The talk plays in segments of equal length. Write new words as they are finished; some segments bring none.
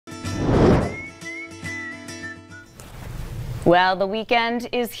Well, the weekend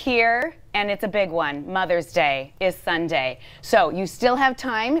is here, and it's a big one. Mother's Day is Sunday. So you still have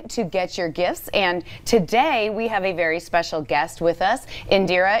time to get your gifts, and today we have a very special guest with us.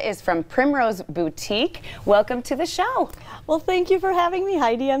 Indira is from Primrose Boutique. Welcome to the show. Well, thank you for having me,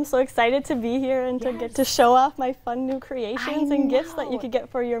 Heidi. I'm so excited to be here and to get to show off my fun new creations and gifts that you could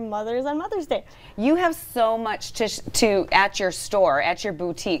get for your mothers on Mother's Day. You have so much to at your store, at your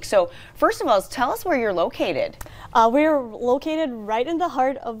boutique. So first of all, tell us where you're located. We're located right in the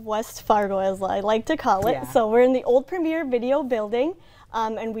heart of West Fargo, as I like to call it. So we're in the old Premier Video building,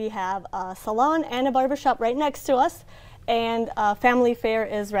 and we have a salon and a barbershop right next to us, and Family Fair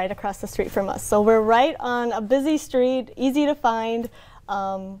is right across the street from us. So we're right on a busy street, easy to find,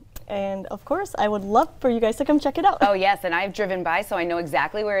 and of course, I would love for you guys to come check it out. Oh yes, and I've driven by, so I know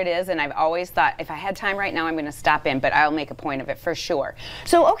exactly where it is, and I've always thought, if I had time right now, I'm going to stop in, but I'll make a point of it for sure.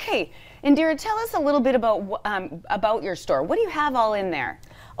 So, okay, Indira, tell us a little bit about your store. What do you have all in there?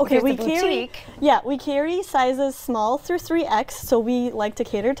 Okay, we carry sizes small through 3X, so we like to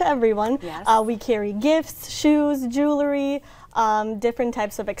cater to everyone. Yes. We carry gifts, shoes, jewelry, different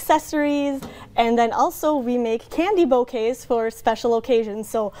types of accessories, and then also we make candy bouquets for special occasions.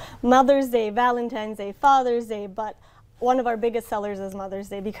 So Mother's Day, Valentine's Day, Father's Day, but one of our biggest sellers is Mother's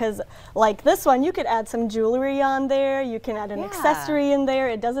Day, because like this one, you could add some jewelry on there, you can add an accessory in there.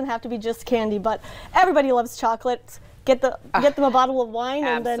 It doesn't have to be just candy, but everybody loves chocolates. Get them a bottle of wine,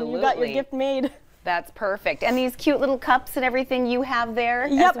 and then you got your gift made. That's perfect. And these cute little cups and everything you have there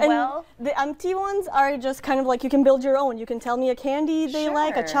as well? And the empty ones are just kind of like you can build your own. You can tell me a candy they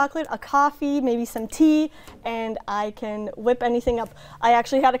like, a chocolate, a coffee, maybe some tea, and I can whip anything up. I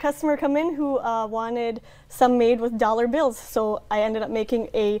actually had a customer come in who wanted some made with dollar bills, so I ended up making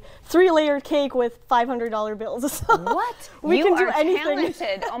a 3-layered cake with $500 bills. So what? We can do anything.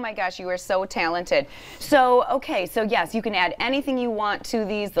 Talented. Oh my gosh, you are so talented. So, okay, so yes, you can add anything you want to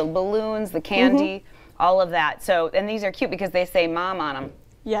these, the balloons, the candy, all of that. So, and these are cute because they say mom on them.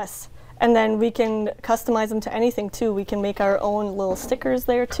 Yes. And then we can customize them to anything too. We can make our own little stickers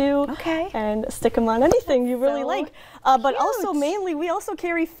there too. Okay. And stick them on anything you really like. But also mainly, we also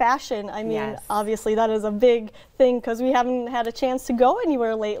carry fashion. I mean, obviously that is a big thing because we haven't had a chance to go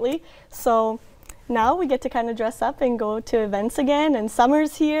anywhere lately. So now we get to kind of dress up and go to events again. And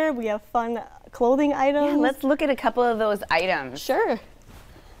summer's here. We have fun clothing items. Yeah, let's look at a couple of those items. Sure.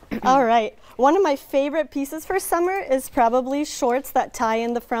 All right. One of my favorite pieces for summer is probably shorts that tie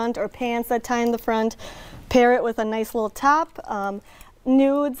in the front or pants that tie in the front. Pair it with a nice little top.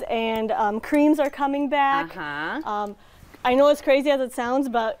 Nudes and creams are coming back. I know it's crazy as it sounds,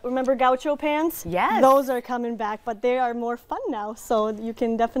 but remember gaucho pants? Yes. Those are coming back, but they are more fun now, so you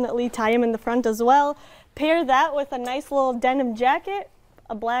can definitely tie them in the front as well. Pair that with a nice little denim jacket,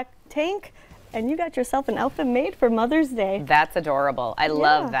 a black tank, and you got yourself an outfit made for Mother's Day. That's adorable. I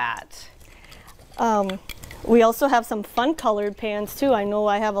love that. We also have some fun colored pants too. I know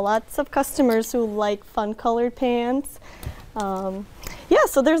I have lots of customers who like fun colored pants. Yeah,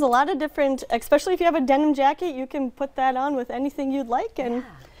 so there's a lot of different, especially if you have a denim jacket, you can put that on with anything you'd like.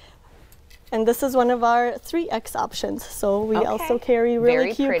 And this is one of our 3X options. So we also carry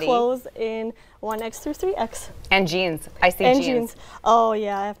really cute clothes in 1X through 3X. And jeans. I see jeans. Oh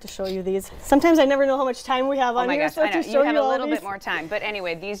yeah, I have to show you these. Sometimes I never know how much time we have on here. Oh my gosh, I know. You have a little bit more time. But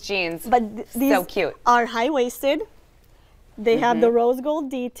anyway, these jeans, these so cute. Are high-waisted. They have the rose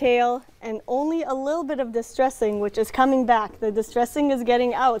gold detail and only a little bit of distressing, which is coming back. The distressing is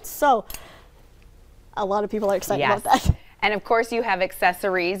getting out. So a lot of people are excited about that. And of course you have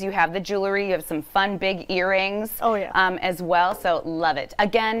accessories, you have the jewelry, you have some fun big earrings as well, so love it.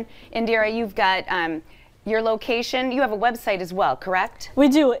 Again, Indira, you've got your location, you have a website as well, correct? We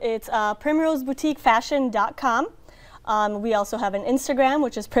do. It's primroseboutiquefashion.com. We also have an Instagram,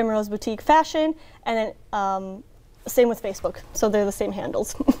 which is Primrose Boutique Fashion, and then same with Facebook, so they're the same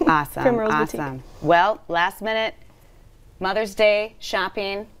handles. Awesome, Primrose Boutique. Well, last minute Mother's Day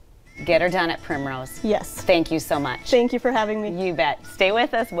shopping. Get her done at Primrose. Yes. Thank you so much. Thank you for having me. You bet. Stay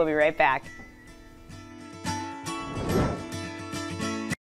with us. We'll be right back.